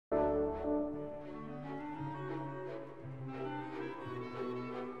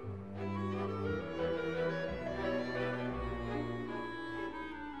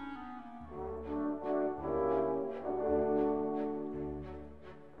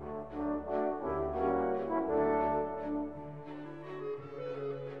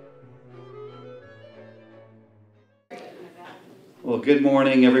Well, good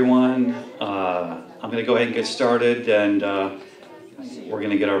morning, everyone. I'm going to go ahead and get started, and we're going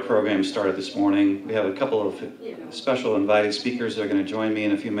to get our program started this morning. We have a couple of special invited speakers that are going to join me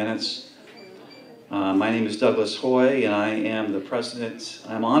in a few minutes. My name is Douglas Hoy, and I am the president.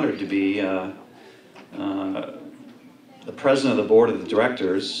 I'm honored to be the president of the board of the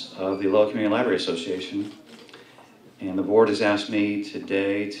directors of the Aloha Library Association. And the board has asked me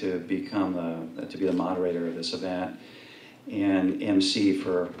today to be the moderator of this event and MC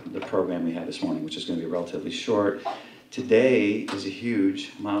for the program we have this morning, which is going to be relatively short. Today is a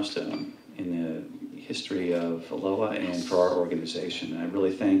huge milestone in the history of Aloha and for our organization. And I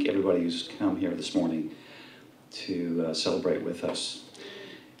really thank everybody who's come here this morning to celebrate with us.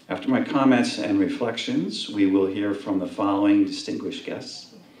 After my comments and reflections, we will hear from the following distinguished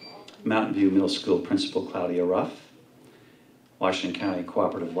guests: Mountain View Middle School Principal Claudia Ruff, Washington County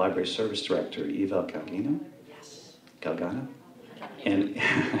Cooperative Library Service Director Eva Calgana, and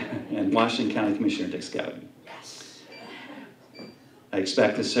Washington County Commissioner Dick Scowden. I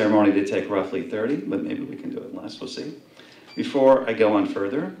expect this ceremony to take roughly 30, but maybe we can do it less, we'll see. Before I go on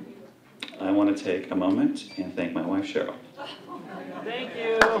further, I want to take a moment and thank my wife, Cheryl. Thank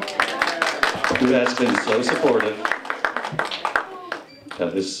you. Who has been so supportive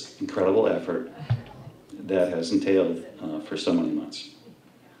of this incredible effort that has entailed for so many months.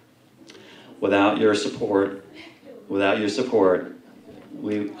 Without your support, I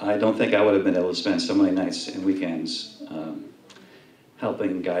don't think I would have been able to spend so many nights and weekends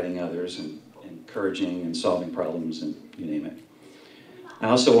helping and guiding others and encouraging and solving problems and you name it. I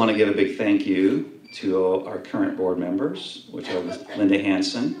also want to give a big thank you to our current board members, which are Linda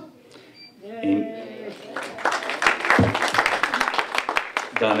Hansen,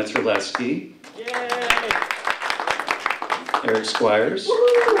 Donna Terletsky, Eric Squires,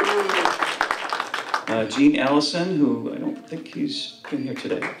 Gene Allison, who I don't think he's been here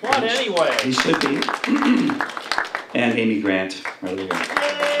today. What anyway? He should be. And Amy Grant, right over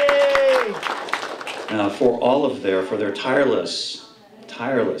here. For their tireless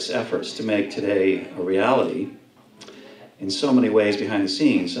efforts to make today a reality in so many ways behind the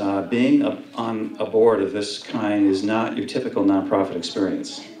scenes. Being on a board of this kind is not your typical nonprofit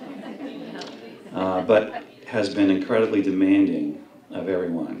experience, but has been incredibly demanding of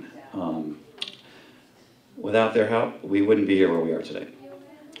everyone. Without their help, we wouldn't be here where we are today.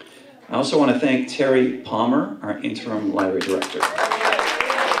 I also want to thank Terry Palmer, our interim library director,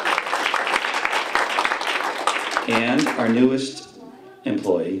 and our newest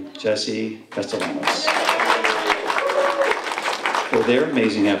employee, Jesse Castellanos, for their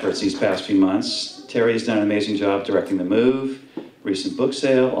amazing efforts these past few months. Terry has done an amazing job directing the move, recent book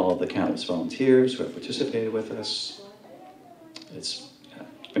sale, all of the countless volunteers who have participated with us. It's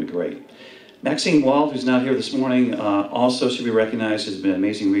been great. Maxine Wald, who's not here this morning, also should be recognized as been an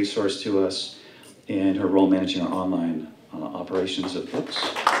amazing resource to us in her role managing our online operations of books.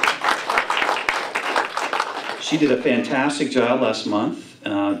 She did a fantastic job last month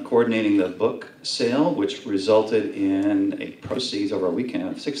coordinating the book sale, which resulted in a proceeds over a weekend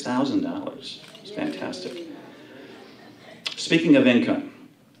of $6,000. It's fantastic. Speaking of income,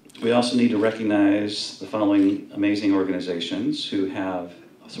 we also need to recognize the following amazing organizations who have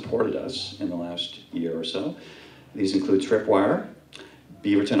supported us in the last year or so. These include Tripwire,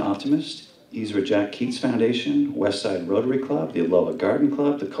 Beaverton Optimist, Ezra Jack Keats Foundation, Westside Rotary Club, the Aloha Garden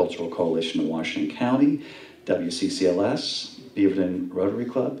Club, the Cultural Coalition of Washington County, WCCLS, Beaverton Rotary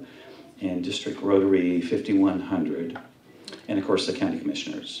Club, and District Rotary 5100, and of course the County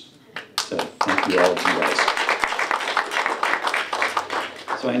Commissioners. So thank you all of you guys.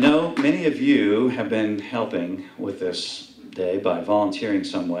 So I know many of you have been helping with this day by volunteering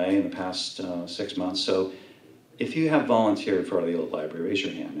some way in the past 6 months. So if you have volunteered for the old library, raise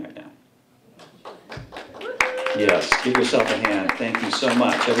your hand right now. Yes, give yourself a hand. Thank you so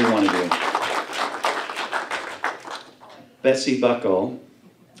much, every one of you. Betsy Buckle,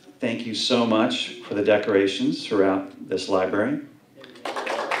 thank you so much for the decorations throughout this library.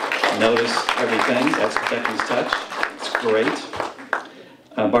 Notice everything, that's Becky's touch. It's great.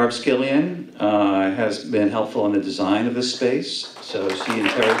 Barb Skillian has been helpful in the design of this space, so she and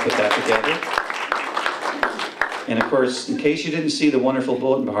Terry put that together. And of course, in case you didn't see the wonderful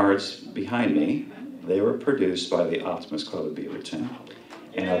bulletin boards behind me, they were produced by the Optimist Club of Beaverton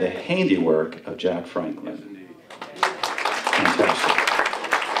and are the handiwork of Jack Franklin. Fantastic.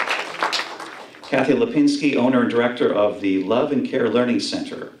 Kathy Lipinski, owner and director of the Love and Care Learning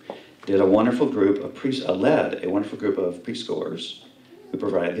Center, led a wonderful group of preschoolers who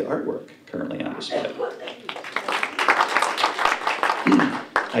provided the artwork currently on display.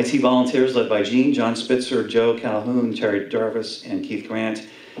 IT volunteers led by Jean, John Spitzer, Joe Calhoun, Terry Jarvis, and Keith Grant.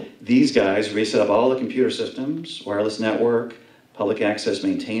 These guys reset up all the computer systems, wireless network, public access,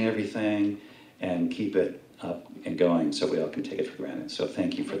 maintain everything, and keep it up and going so we all can take it for granted. So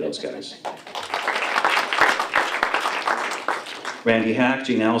thank you for those guys. Randy Hack,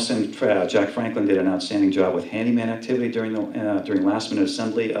 Gene Allison, Jack Franklin did an outstanding job with handyman activity during last-minute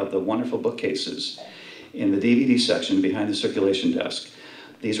assembly of the wonderful bookcases in the DVD section behind the circulation desk.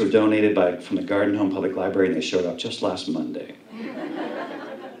 These were donated from the Garden Home Public Library, and they showed up just last Monday.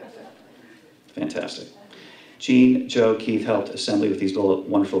 Fantastic. Gene, Joe, Keith helped assembly with these little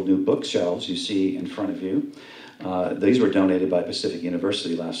wonderful new bookshelves you see in front of you. These were donated by Pacific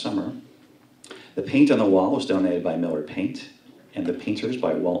University last summer. The paint on the wall was donated by Miller Paint, and the painters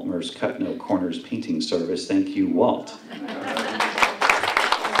by Waltmer's Cut No Corners Painting Service. Thank you, Walt.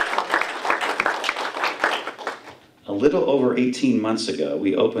 A little over 18 months ago,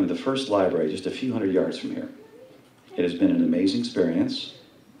 we opened the first library just a few hundred yards from here. It has been an amazing experience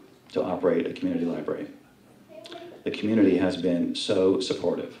to operate a community library. The community has been so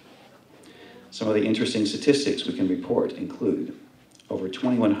supportive. Some of the interesting statistics we can report include over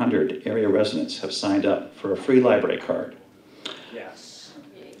 2,100 area residents have signed up for a free library card. Yes.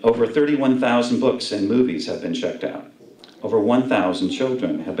 Over 31,000 books and movies have been checked out. Over 1,000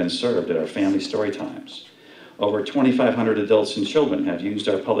 children have been served at our family story times. Over 2,500 adults and children have used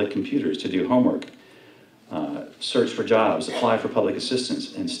our public computers to do homework, search for jobs, apply for public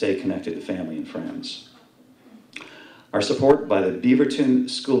assistance, and stay connected to family and friends. Our support by the Beaverton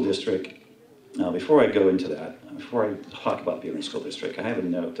School District. Now, before I go into that, before I talk about Beaverton School District, I have a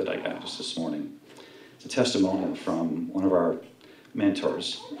note that I got just this morning. It's a testimonial from one of our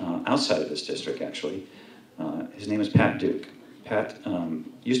mentors outside of this district, actually. His name is Pat Duke. Pat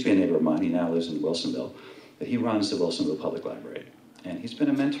used to be a neighbor of mine. He now lives in Wilsonville. But he runs the Wilsonville Public Library. And he's been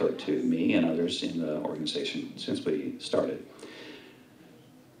a mentor to me and others in the organization since we started.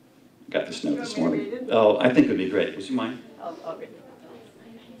 Got this note this morning. Oh, I think it would be great. Would you mind? I'll read it.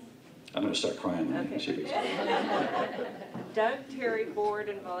 I'm going to start crying. Okay. Doug, Terry, Board,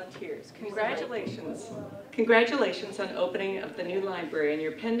 and volunteers, congratulations. Congratulations on opening of the new library and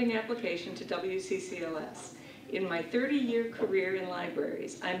your pending application to WCCLS. In my 30-year career in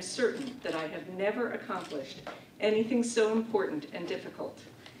libraries, I'm certain that I have never accomplished anything so important and difficult.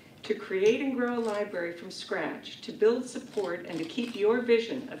 To create and grow a library from scratch, to build support, and to keep your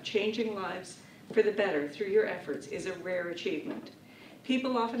vision of changing lives for the better through your efforts is a rare achievement.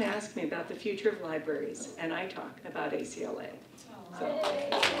 People often ask me about the future of libraries, and I talk about ACLA.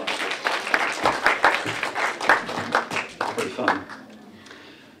 Very fun.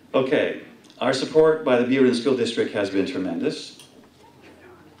 Okay. Our support by the Beaverton School District has been tremendous.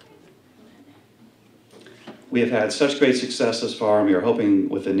 We have had such great success thus far, and we are hoping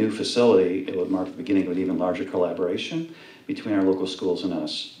with the new facility, it will mark the beginning of an even larger collaboration between our local schools and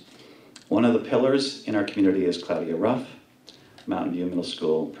us. One of the pillars in our community is Claudia Ruff, Mountain View Middle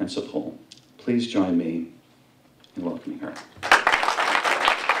School principal. Please join me in welcoming her.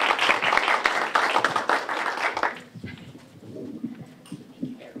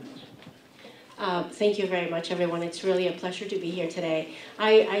 Thank you very much, everyone. It's really a pleasure to be here today.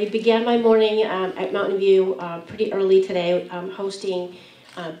 I began my morning at Mountain View pretty early today hosting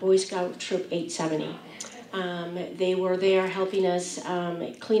Boy Scout Troop 870. They were there helping us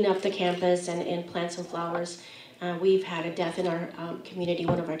clean up the campus and plant some flowers. We've had a death in our community.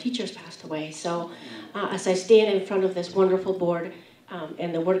 One of our teachers passed away. So as I stand in front of this wonderful board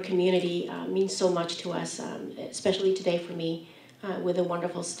and the word community means so much to us, especially today for me. With a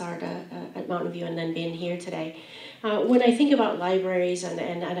wonderful start at Mountain View and then being here today. When I think about libraries,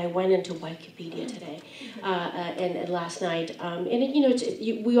 and I went into Wikipedia today and last night, and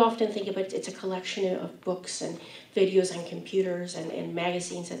we often think about it's a collection of books and videos and computers and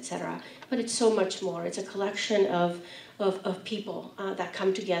magazines, etc. But it's so much more. It's a collection of people that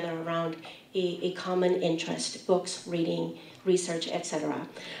come together around a common interest: books, reading, research, etc.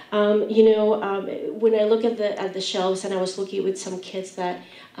 When I look at the shelves, and I was looking with some kids that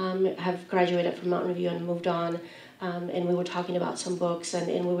have graduated from Mountain View and moved on, and we were talking about some books,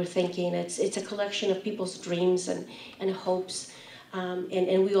 and we were thinking it's a collection of people's dreams and hopes,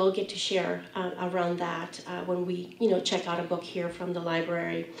 and we all get to share around that when we check out a book here from the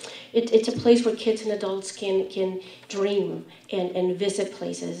library. It's a place where kids and adults can dream and visit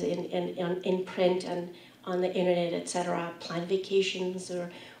places in print and on the internet, etc., plan vacations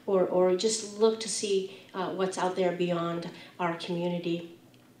or just look to see what's out there beyond our community.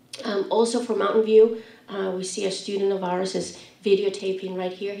 Also for Mountain View, we see a student of ours is videotaping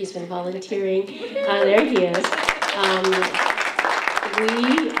right here. He's been volunteering. There he is.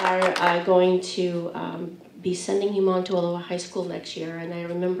 We are going to be sending him on to Aloha High School next year, and I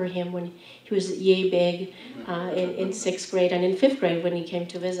remember him when he was yay big in 6th grade and in 5th grade when he came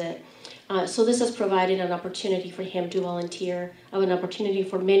to visit. So this has provided an opportunity for him to volunteer, an opportunity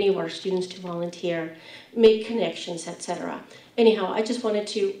for many of our students to volunteer, make connections, etc. Anyhow, I just wanted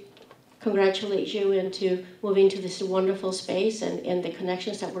to congratulate you into moving to this wonderful space and the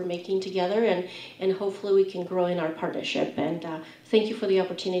connections that we're making together, and hopefully we can grow in our partnership. And thank you for the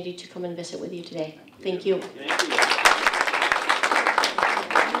opportunity to come and visit with you today. Thank you. Thank you.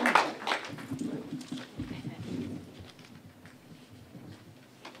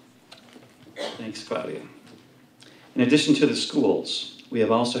 Thanks, Claudia. In addition to the schools, we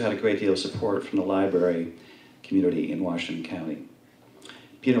have also had a great deal of support from the library community in Washington County.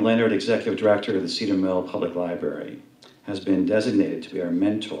 Peter Leonard, Executive Director of the Cedar Mill Public Library, has been designated to be our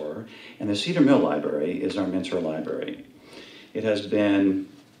mentor, and the Cedar Mill Library is our mentor library. It has been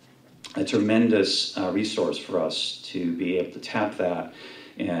a tremendous resource for us to be able to tap that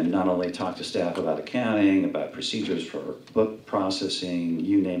and not only talk to staff about accounting, about procedures for book processing,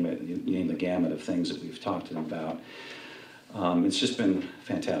 you name it, you name the gamut of things that we've talked to them about. It's just been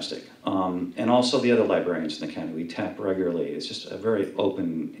fantastic. And also the other librarians in the county, we tap regularly. It's just a very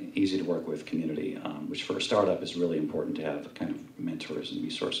open, easy to work with community, which for a startup is really important to have kind of mentors and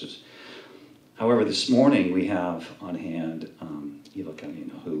resources. However, this morning we have on hand Eva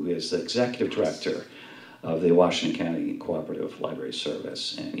Camino, who is the Executive Director of the Washington County Cooperative Library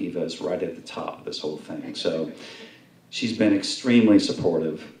Service, and Eva is right at the top of this whole thing. So she's been extremely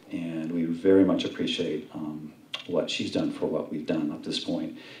supportive, and we very much appreciate what she's done for what we've done up to this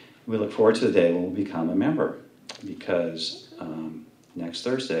point. We look forward to the day when we'll become a member, because next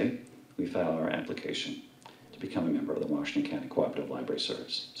Thursday we file our application to become a member of the Washington County Cooperative Library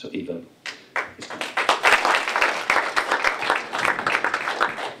Service. So Eva, please come.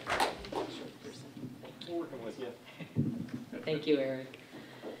 Thank you, Eric.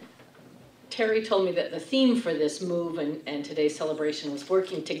 Terry told me that the theme for this move and today's celebration was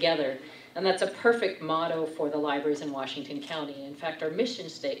working together, and that's a perfect motto for the libraries in Washington County. In fact, our mission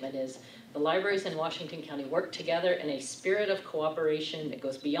statement is, the libraries in Washington County work together in a spirit of cooperation that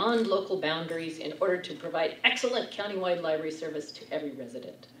goes beyond local boundaries in order to provide excellent countywide library service to every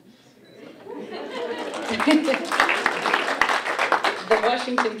resident. The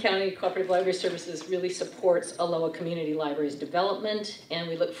Washington County Cooperative Library Services really supports Aloha Community Libraries development, and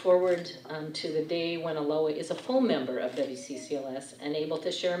we look forward to the day when Aloha is a full member of WCCLS and able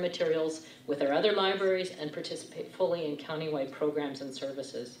to share materials with our other libraries and participate fully in countywide programs and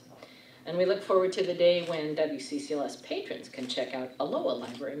services. And we look forward to the day when WCCLS patrons can check out Aloha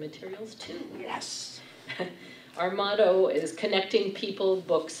library materials too. Yes! Our motto is connecting people,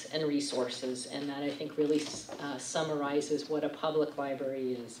 books, and resources, and that I think really summarizes what a public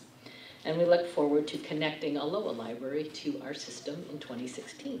library is. And we look forward to connecting Aloha Library to our system in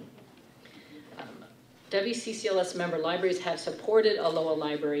 2016. WCCLS member libraries have supported Aloha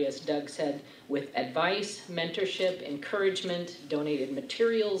Library, as Doug said, with advice, mentorship, encouragement, donated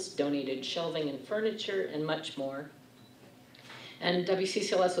materials, donated shelving and furniture, and much more. And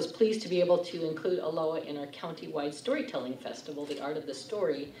WCCLS was pleased to be able to include Aloha in our county-wide storytelling festival, The Art of the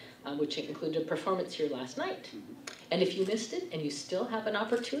Story, which included a performance here last night. And if you missed it and you still have an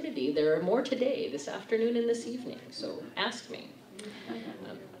opportunity, there are more today, this afternoon and this evening, so ask me.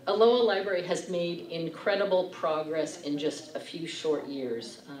 Aloha Library has made incredible progress in just a few short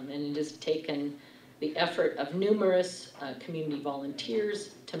years, and it has taken the effort of numerous community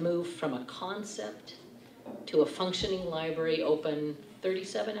volunteers to move from a concept to a functioning library open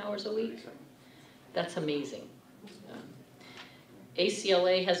 37 hours a week. That's amazing.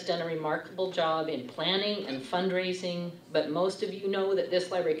 ACLA has done a remarkable job in planning and fundraising, but most of you know that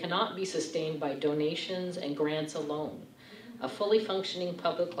this library cannot be sustained by donations and grants alone. A fully functioning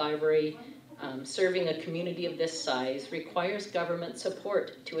public library serving a community of this size requires government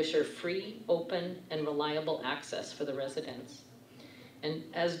support to assure free, open, and reliable access for the residents. And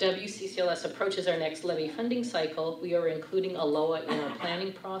as WCCLS approaches our next levy funding cycle, we are including Aloha in our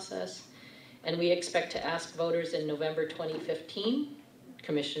planning process, and we expect to ask voters in November 2015,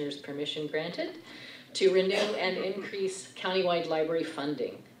 Commissioner's permission granted, to renew and increase countywide library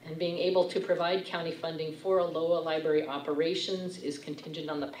funding. And being able to provide county funding for Aloha Library operations is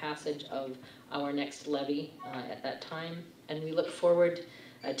contingent on the passage of our next levy at that time. And we look forward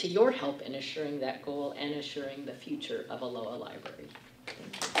to your help in assuring that goal and assuring the future of Aloha Library.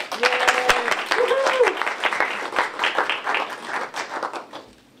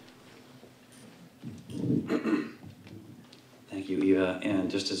 Thank you, Eva. And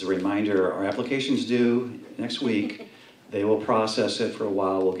just as a reminder, our application's due next week. They will process it for a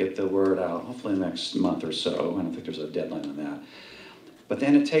while. We'll get the word out, hopefully next month or so. I don't think there's a deadline on that. But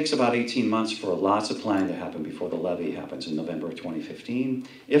then it takes about 18 months for lots of planning to happen before the levy happens in November of 2015.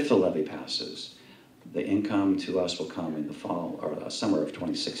 If the levy passes, the income to us will come in the fall or summer of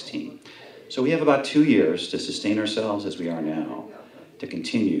 2016. So we have about 2 years to sustain ourselves as we are now, to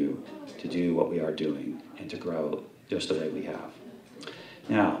continue to do what we are doing and to grow just the way we have.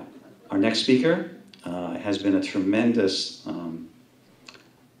 Now, our next speaker has been a tremendous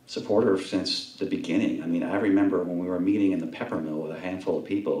supporter since the beginning. I mean, I remember when we were meeting in the pepper mill with a handful of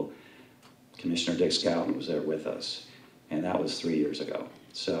people, Commissioner Dick Scouten was there with us, and that was 3 years ago.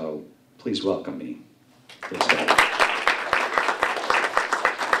 So please welcome me, Dick Scouten.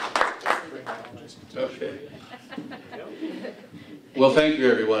 Okay. Well, thank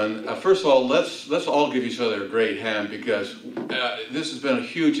you, everyone. First of all, let's all give each other a great hand, because this has been a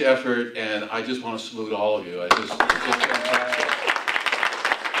huge effort, and I just want to salute all of you. It's just fantastic.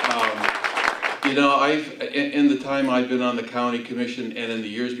 You know, in the time I've been on the county commission and in the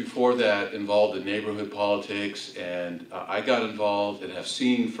years before that, involved in neighborhood politics, and I got involved and have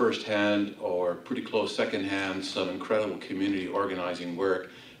seen firsthand or pretty close secondhand some incredible community organizing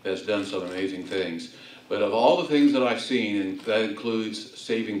work that's done some amazing things. But of all the things that I've seen, and that includes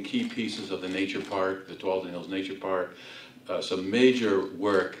saving key pieces of the nature park, the Tualatin Hills Nature Park, some major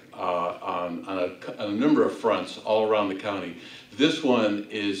work on a number of fronts all around the county. This one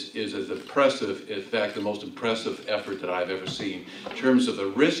is as impressive, in fact, the most impressive effort that I've ever seen in terms of the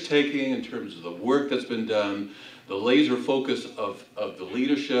risk-taking, in terms of the work that's been done, the laser focus of the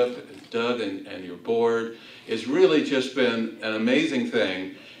leadership, Doug and your board. It's really just been an amazing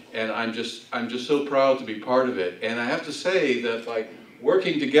thing, and I'm just so proud to be part of it. And I have to say that, like,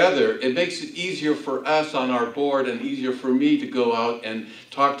 working together, it makes it easier for us on our board and easier for me to go out and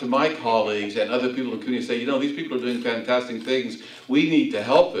talk to my colleagues and other people in the community and say, you know, these people are doing fantastic things. We need to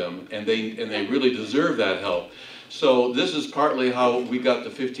help them, and they really deserve that help. So this is partly how we got the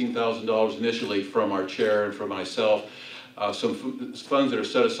 $15,000 initially from our chair and from myself. Some funds that are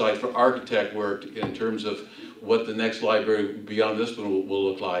set aside for architect work in terms of what the next library beyond this one will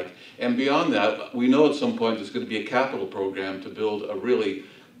look like. And beyond that, we know at some point there's going to be a capital program to build a really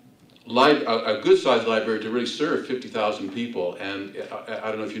a good-sized library to really serve 50,000 people. And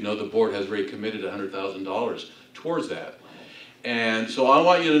I don't know if you know, the board has already committed $100,000 towards that. And so I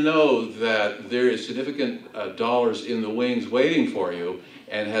want you to know that there is significant dollars in the wings waiting for you,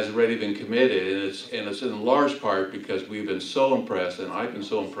 and has already been committed, and it's in large part because we've been so impressed, and I've been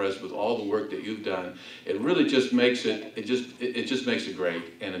so impressed with all the work that you've done. It really just makes it just makes it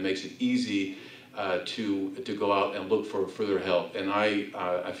great, and it makes it easy to go out and look for further help. And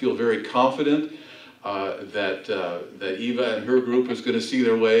I feel very confident that Eva and her group is going to see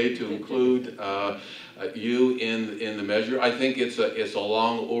their way to include you in the measure. I think it's a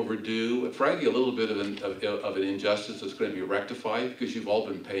long overdue, frankly, a little bit of an injustice that's going to be rectified, because you've all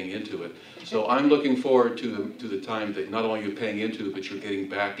been paying into it. So I'm looking forward to the time that not only you're paying into it, but you're getting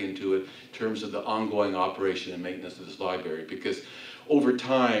back into it in terms of the ongoing operation and maintenance of this library. Because over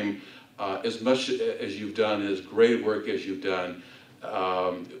time, as much as you've done, as great work as you've done,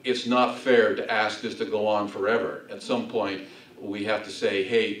 it's not fair to ask this to go on forever. At some point, we have to say,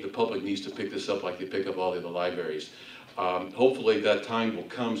 hey, the public needs to pick this up like they pick up all the other libraries. Hopefully that time will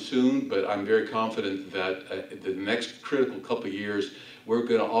come soon, but I'm very confident that the next critical couple of years, we're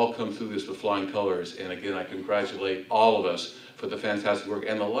going to all come through this with flying colors. And again, I congratulate all of us for the fantastic work.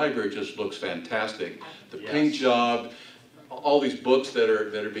 And the library just looks fantastic. The paint job, all these books that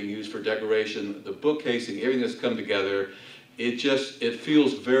are being used for decoration, the bookcasing, everything that's come together, it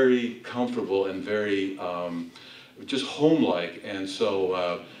feels very comfortable and very just home-like. And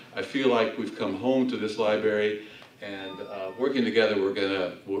so I feel like we've come home to this library, and working together, we're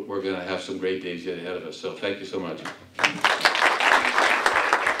gonna have some great days yet ahead of us. So thank you so much.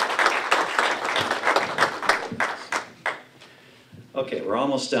 Okay, we're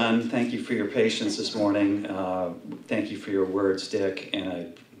almost done. Thank you for your patience this morning. Thank you for your words, Dick, and I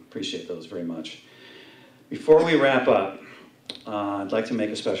appreciate those very much. Before we wrap up, I'd like to make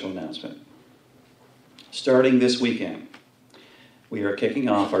a special announcement. Starting this weekend, we are kicking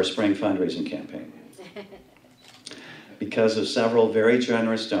off our spring fundraising campaign. Because of several very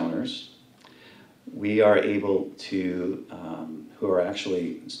generous donors, we are able to, who are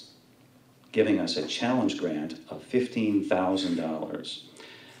actually giving us a challenge grant of $15,000.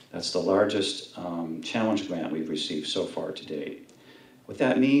 That's the largest challenge grant we've received so far to date. What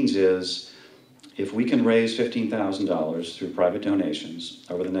that means is, if we can raise $15,000 through private donations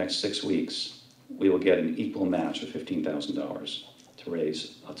over the next 6 weeks, we will get an equal match of $15,000 to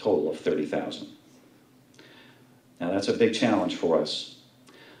raise a total of $30,000. Now that's a big challenge for us.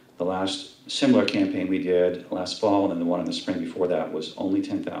 The last similar campaign we did last fall and then the one in the spring before that was only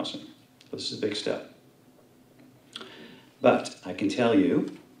 10,000. This is a big step. But I can tell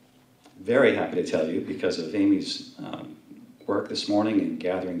you, very happy to tell you, because of Amy's work this morning and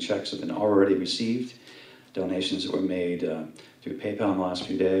gathering checks have been already received, donations that were made through PayPal in the last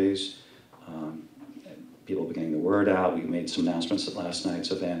few days, people getting the word out. We made some announcements at last night's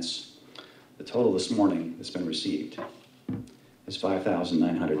events. The total this morning that's been received is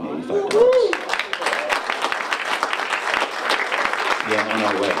 $5,985. Yeah, on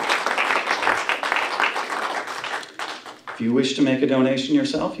our way. If you wish to make a donation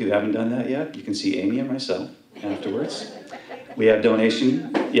yourself, you haven't done that yet, you can see Amy and myself afterwards. We have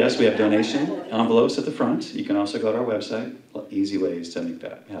donation envelopes at the front. You can also go to our website. Easy ways to make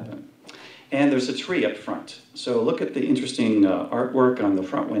that happen. And there's a tree up front. So look at the interesting artwork on the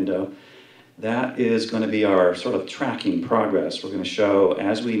front window. That is going to be our sort of tracking progress. We're going to show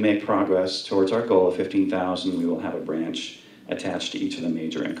as we make progress towards our goal of 15,000, we will have a branch attached to each of the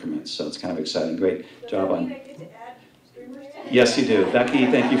major increments. So it's kind of exciting. Great job on. Yes, you do. Becky,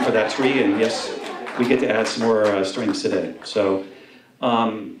 thank you for that tree. And yes, we get to add some more streams today. So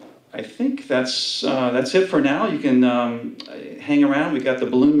I think that's it for now. You can hang around. We got the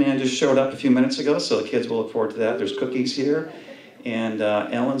balloon man just showed up a few minutes ago, so the kids will look forward to that. There's cookies here. And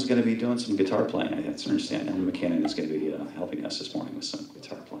Ellen's going to be doing some guitar playing. I understand Ellen McKinnon is going to be helping us this morning with some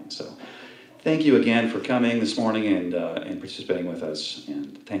guitar playing. So thank you again for coming this morning and participating with us.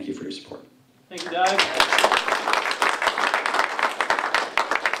 And thank you for your support. Thank you, Doug.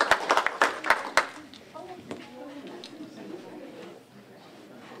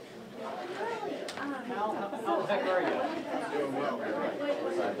 How the heck are you? Doing well.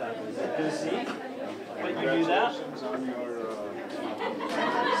 Good to see you. Wait, you do that?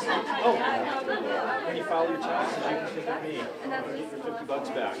 Oh, when you file your taxes, you can pick up me. Get your $50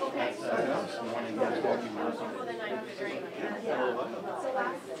 back.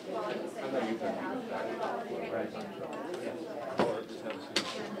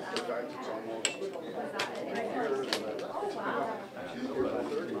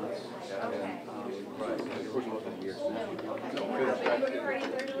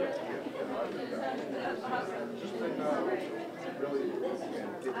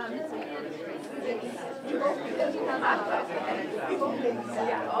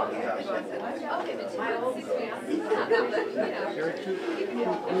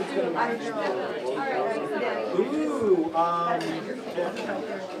 Ooh,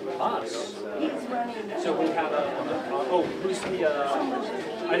 us. So we have oh, who's the,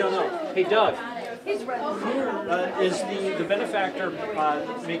 I don't know. Hey, Doug. Is the benefactor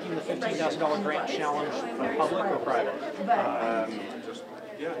making the $15,000 grant challenge public or private?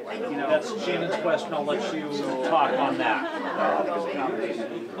 That's Shannon's question. I'll let you talk on that.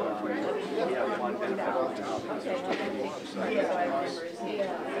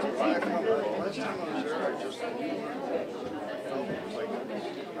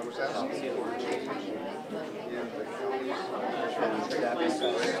 I was asking for a change in the county's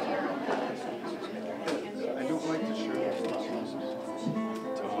I don't like to share the process.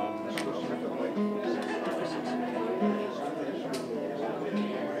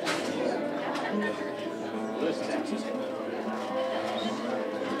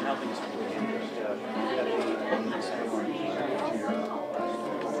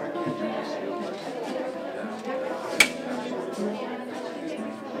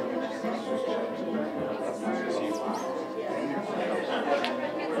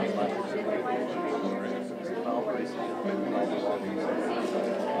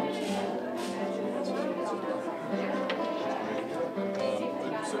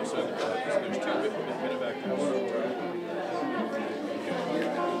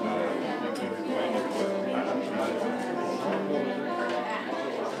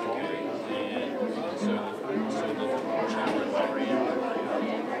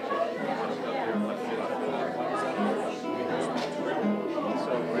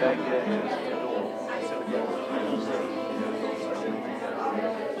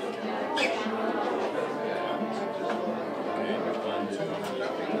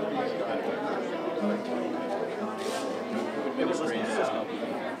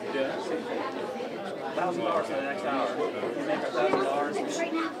 $1,000 for the next hour. If you make $1,000,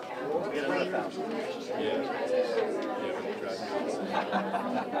 we get another 1,000.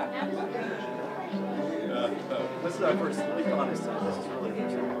 This is our first, to be honest, this is really the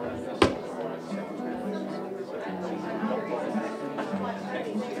first time.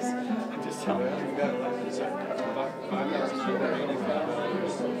 I'm just telling you, we've got about $5,985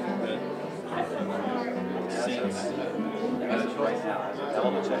 since right now. I have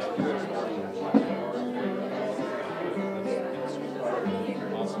all the checks for you this morning.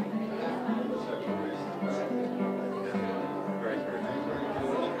 Awesome. Very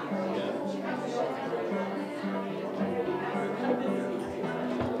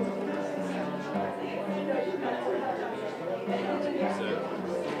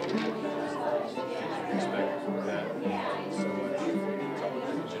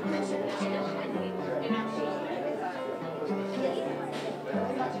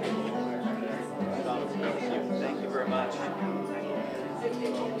Thank you very much.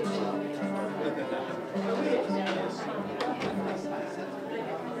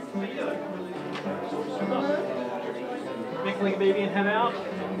 Make like a baby and head out.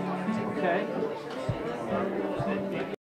 Okay.